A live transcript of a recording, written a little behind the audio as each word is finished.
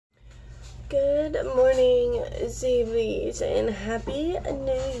Good morning, ZBs, and Happy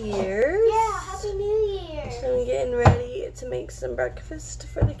New Year. Yeah, Happy New Year. So I'm getting ready to make some breakfast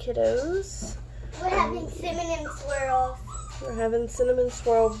for the kiddos. We're having cinnamon swirls. We're having cinnamon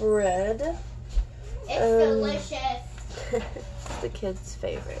swirl bread. It's delicious. It's the kids'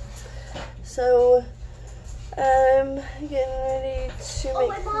 favorite. So I'm getting ready to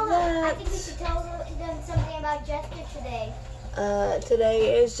make Mama, that. I think we should tell them something about Jesters today.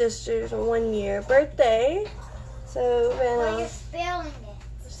 Today is Jesters' 1-year birthday. So Well, you're spelling it.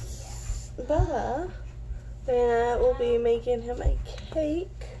 Savannah will be making him a cake.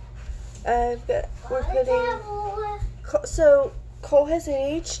 So Cole has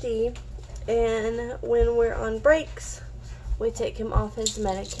ADHD, and when we're on breaks, we take him off his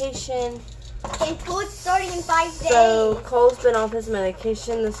medication. And school's starting in 5 days. So Cole's been off his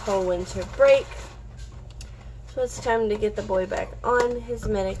medication this whole winter break. So it's time to get the boy back on his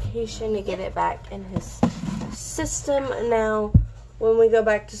medication to get it back in his system. Now, when we go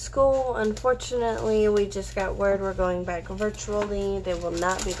back to school, unfortunately, we just got word we're going back virtually. They will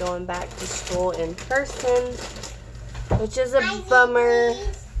not be going back to school in person, which is a bummer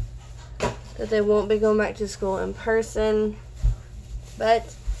that they won't be going back to school in person.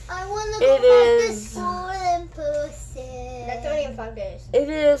 But I want to go back to school in person. That's only in 5 days. It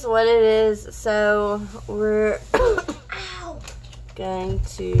is what it is. So we're going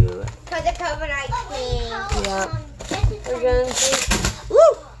to Because the cover I clean. Yeah. We're going to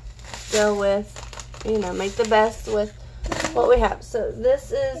go with, make the best with what we have. So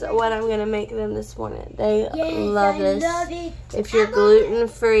this is what I'm going to make them this morning. They love this. Love it. If you're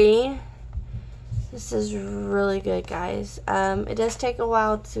gluten-free, this is really good, guys. It does take a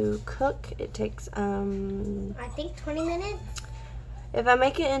while to cook. It takes, I think 20 minutes. if I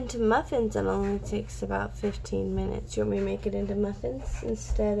make it into muffins, it only takes about 15 minutes. You want me to make it into muffins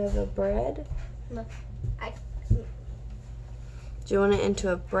instead of a bread? Do you want it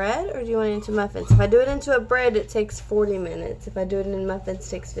into a bread or do you want it into muffins? If I do it into a bread, it takes 40 minutes. If I do it in muffins, it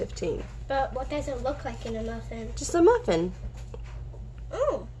takes 15. But what does it look like in a muffin? Just a muffin.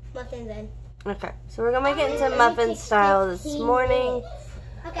 Oh, muffin then. Okay, so we're going to make it into muffin style this morning.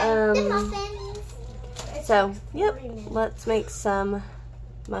 Okay, the muffins. So, yep, let's make some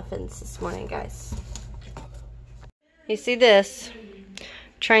muffins this morning, guys. You see this?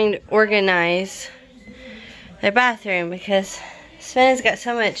 Trying to organize their bathroom because Savannah's got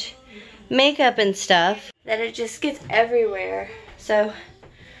so much makeup and stuff that it just gets everywhere. So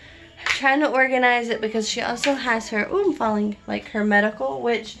I'm trying to organize it because she also has her, I'm falling, like her medical,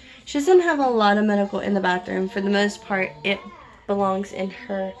 which she doesn't have a lot of medical in the bathroom. For the most part, it belongs in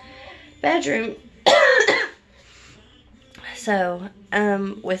her bedroom. So,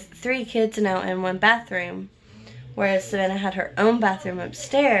 with 3 kids now in 1 bathroom, whereas Savannah had her own bathroom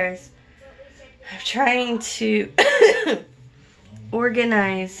upstairs, I'm trying to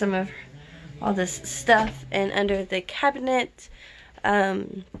organize some of all this stuff and under the cabinet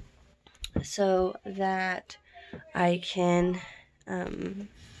so that I can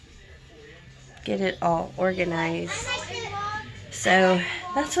get it all organized. So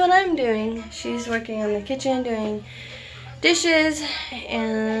that's what I'm doing. She's working on the kitchen doing dishes,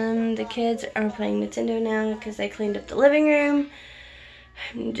 and the kids are playing Nintendo now because I cleaned up the living room.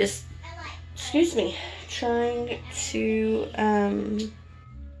 I'm just, trying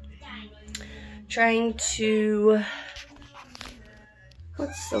to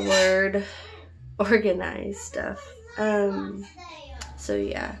what's the word? Organize stuff. So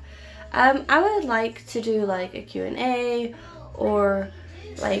yeah. I would like to do like a Q&A or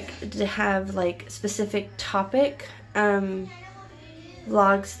like to have like specific topic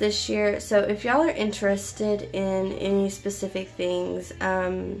vlogs this year. So if y'all are interested in any specific things,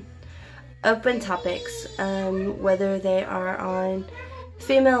 open topics, whether they are on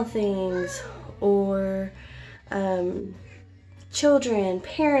female things or children,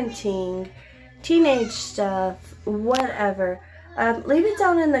 parenting, teenage stuff, whatever, leave it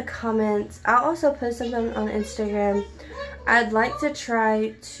down in the comments. I'll also post something on Instagram. I'd like to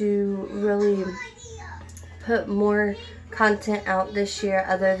try to really put more content out this year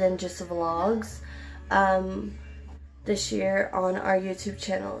other than just vlogs this year on our YouTube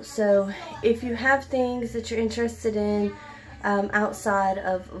channel. So if you have things that you're interested in outside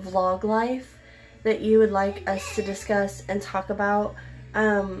of vlog life that you would like us to discuss and talk about,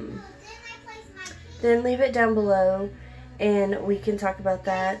 then leave it down below and we can talk about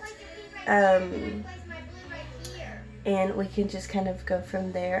that, and we can just kind of go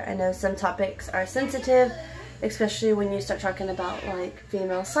from there. I know some topics are sensitive, especially when you start talking about like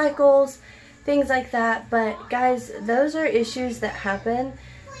female cycles, things like that. But guys, those are issues that happen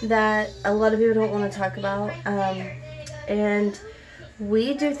that a lot of people don't want to talk about. And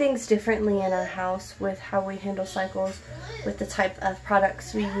we do things differently in our house with how we handle cycles, with the type of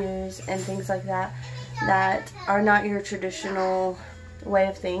products we use and things like that, that are not your traditional way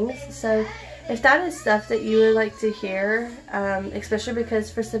of things. So if that is stuff that you would like to hear, especially because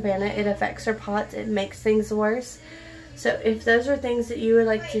for Savannah it affects her pots, it makes things worse. So if those are things that you would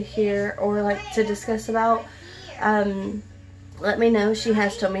like to hear or like to discuss about, let me know. She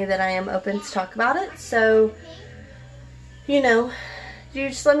has told me that I am open to talk about it. So, you know, you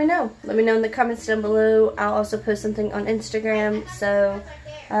just let me know. Let me know in the comments down below. I'll also post something on Instagram. So,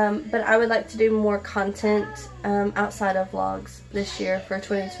 but I would like to do more content outside of vlogs this year for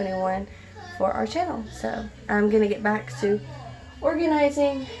 2021 for our channel. So I'm going to get back to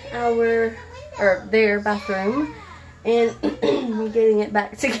organizing their bathroom and getting it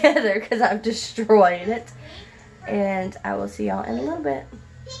back together because I've destroyed it. And I will see y'all in a little bit.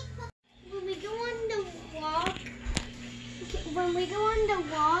 When we go on the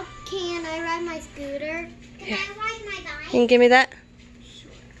walk, can I ride my scooter? Can I ride my bike? Can you give me that?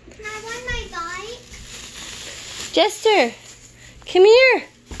 Can I ride my bike? Jester, come here.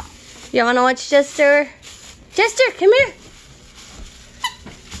 You wanna watch Jester? Jester, come here.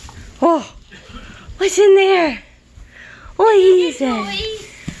 Oh, what's in there? What is that?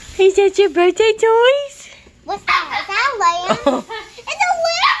 Is that your birthday toys? What's that? Is that a lamb? Oh. It's a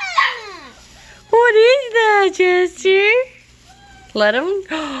lamb! What is that, Jester? Let him.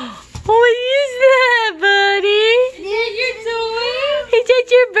 What is that, buddy? Is your toy? Is that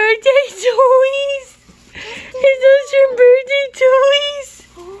your birthday toys? Is those your birthday toys?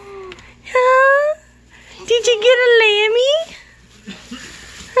 Huh? Did you get a lammy?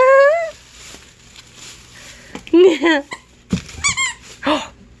 Huh?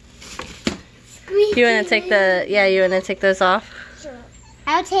 You wanna take you wanna take those off? Sure.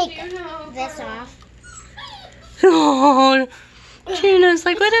 I'll take this off. Oh, Juno's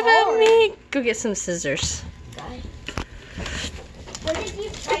like, what about me? Go get some scissors. What did you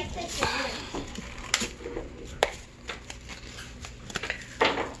price the scissors?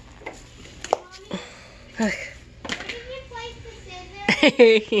 Where did you place the scissors?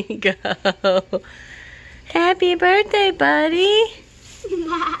 Here you go. Happy birthday, buddy.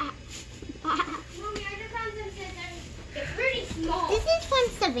 This is from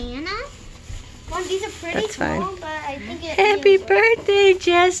Savannah. Mom, these are pretty That's small, fine. but I think it Happy birthday,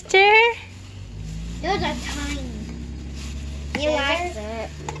 Jester. Those are tiny. You like it?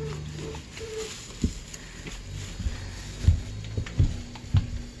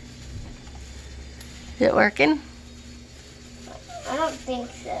 Is it working? I don't think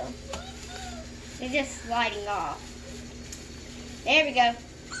so. They're just sliding off. There we go.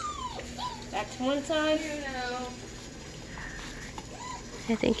 That's one side.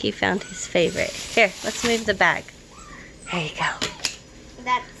 I think he found his favorite. Here, let's move the bag. There you go.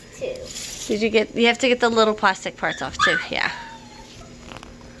 That's two. You have to get the little plastic parts off too, yeah.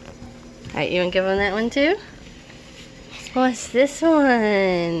 Alright, you want to give him that one too? What's this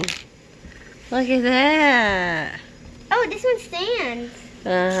one? Look at that. Oh, this one stands.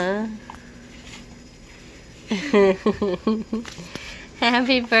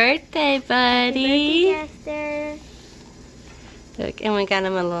 Happy birthday, buddy. Happy birthday, Jester. Look, and we got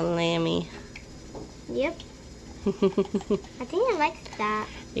him a little lammy. Yep. I think I like that.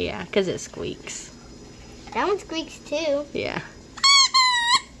 Yeah, because it squeaks. That one squeaks too. Yeah.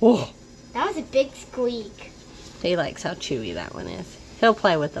 Oh. That was a big squeak. He likes how chewy that one is. He'll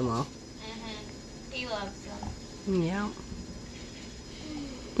play with them all. He loves them. Yeah.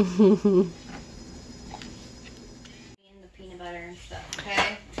 The peanut butter and stuff,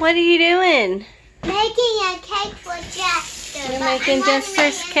 okay? What are you doing? Making a cake for Jester. You're making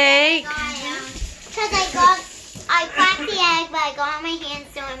Jester's cake? Because I cracked the egg, but I got on my hands,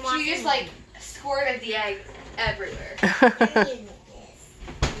 so I'm washing. You just like squirted the egg everywhere.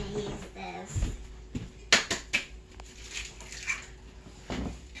 Use this.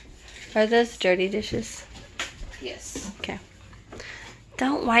 Are those dirty dishes? Yes. Okay.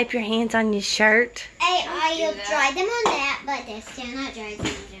 Don't wipe your hands on your shirt. Hey, I dried them on that, but they're still not dried.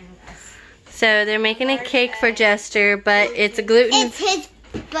 So they're making a cake for Jester, but it's a It's his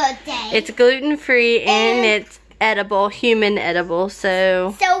birthday. It's gluten-free and it's edible, human edible,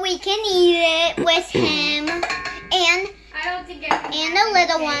 so we can eat it with him, and I don't think I can the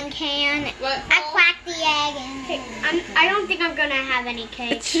little one can. What? I cracked the egg, and I don't think I'm gonna have any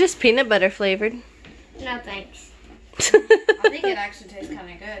cake. it's just peanut butter flavored. No thanks. I think it actually tastes kind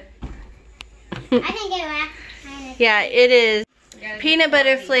of good. I think it was. Yeah, it is. peanut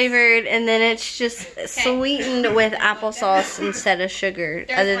butter flavored, and then it's just sweetened with applesauce instead of sugar.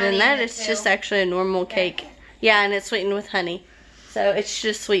 Other than that, it's just actually a normal cake. Yeah, and it's sweetened with honey. So it's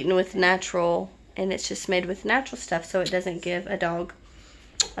just sweetened with natural, and it's just made with natural stuff, so it doesn't give a dog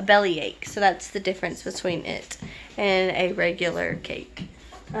a bellyache. So that's the difference between it and a regular cake.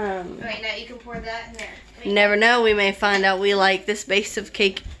 Right, now you can pour that in there. You never know, we may find out we like this base of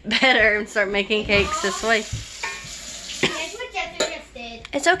cake better and start making cakes this way. That's what Jester just did.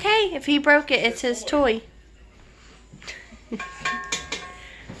 It's okay. If he broke it, it's his toy.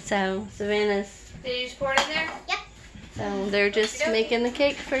 So, Savannah's. Did you just pour it in there? Yep. So, they're just making the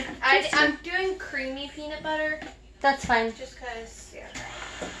cake for Jester. I'm doing creamy peanut butter. That's fine. Just because, yeah.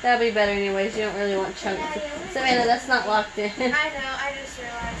 That'll be better anyways. You don't really want chunks. Savannah, that's not locked in. I know, I just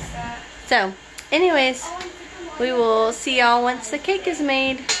realized that. So, anyways, we will see y'all once the cake is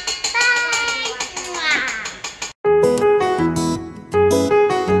made. Bye. Wow.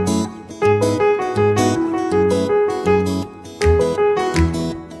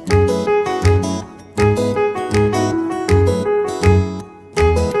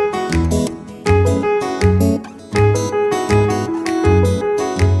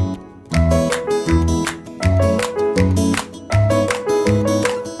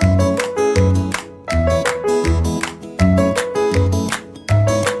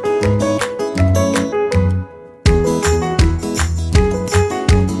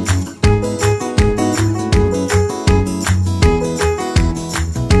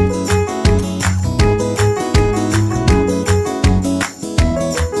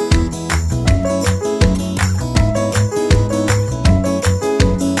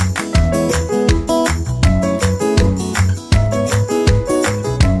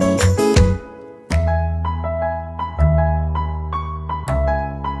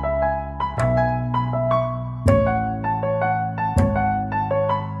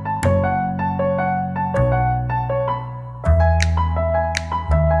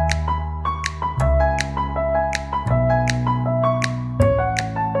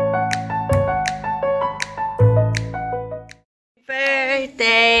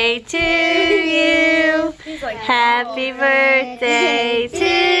 Birthday to you. Happy birthday to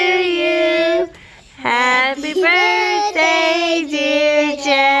you. Happy birthday, dear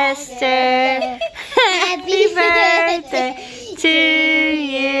Jester. Happy birthday to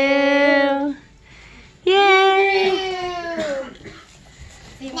you. Yay.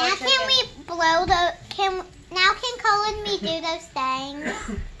 Now can we blow the now can Colin me do those things?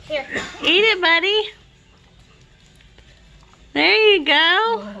 Here. Eat it, buddy. There you go.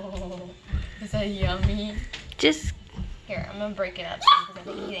 Oh, is that yummy? Just Here, I'm gonna break it up because I've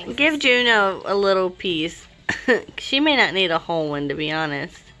been eating. give Juno a little piece. She may not need a whole one, to be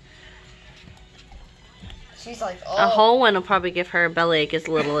honest. She's like, oh. A whole one will probably give her a bellyache as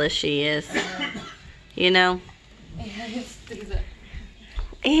little as she is. You know?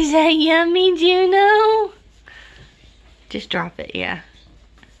 Is that yummy, Juno? Just drop it, yeah.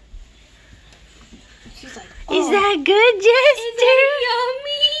 She's like, Is that good, Jester?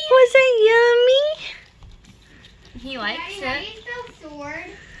 Was that yummy? he likes it.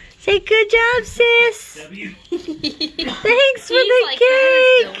 Say good job, sis. Thanks for the Like,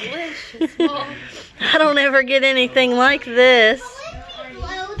 cake. that is delicious, Mom. I don't ever get anything like this.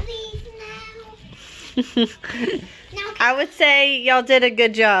 Blow these now. I would say y'all did a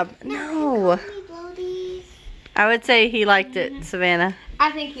good job. No. Can we blow these? I would say he liked it, Savannah.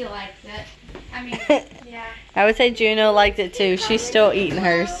 I think he likes it. I mean, yeah. I would say Juno liked it too. She's still eating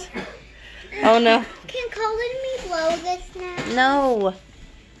hers. Oh no. Can Colin me blow this now? No.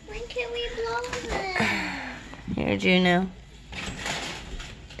 When can we blow this? Here, Juno.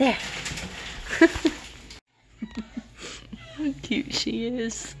 There. How cute she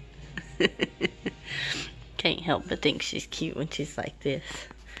is. Can't help but think she's cute when she's like this.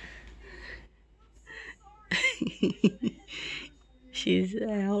 She's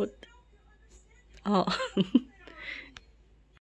out. Oh.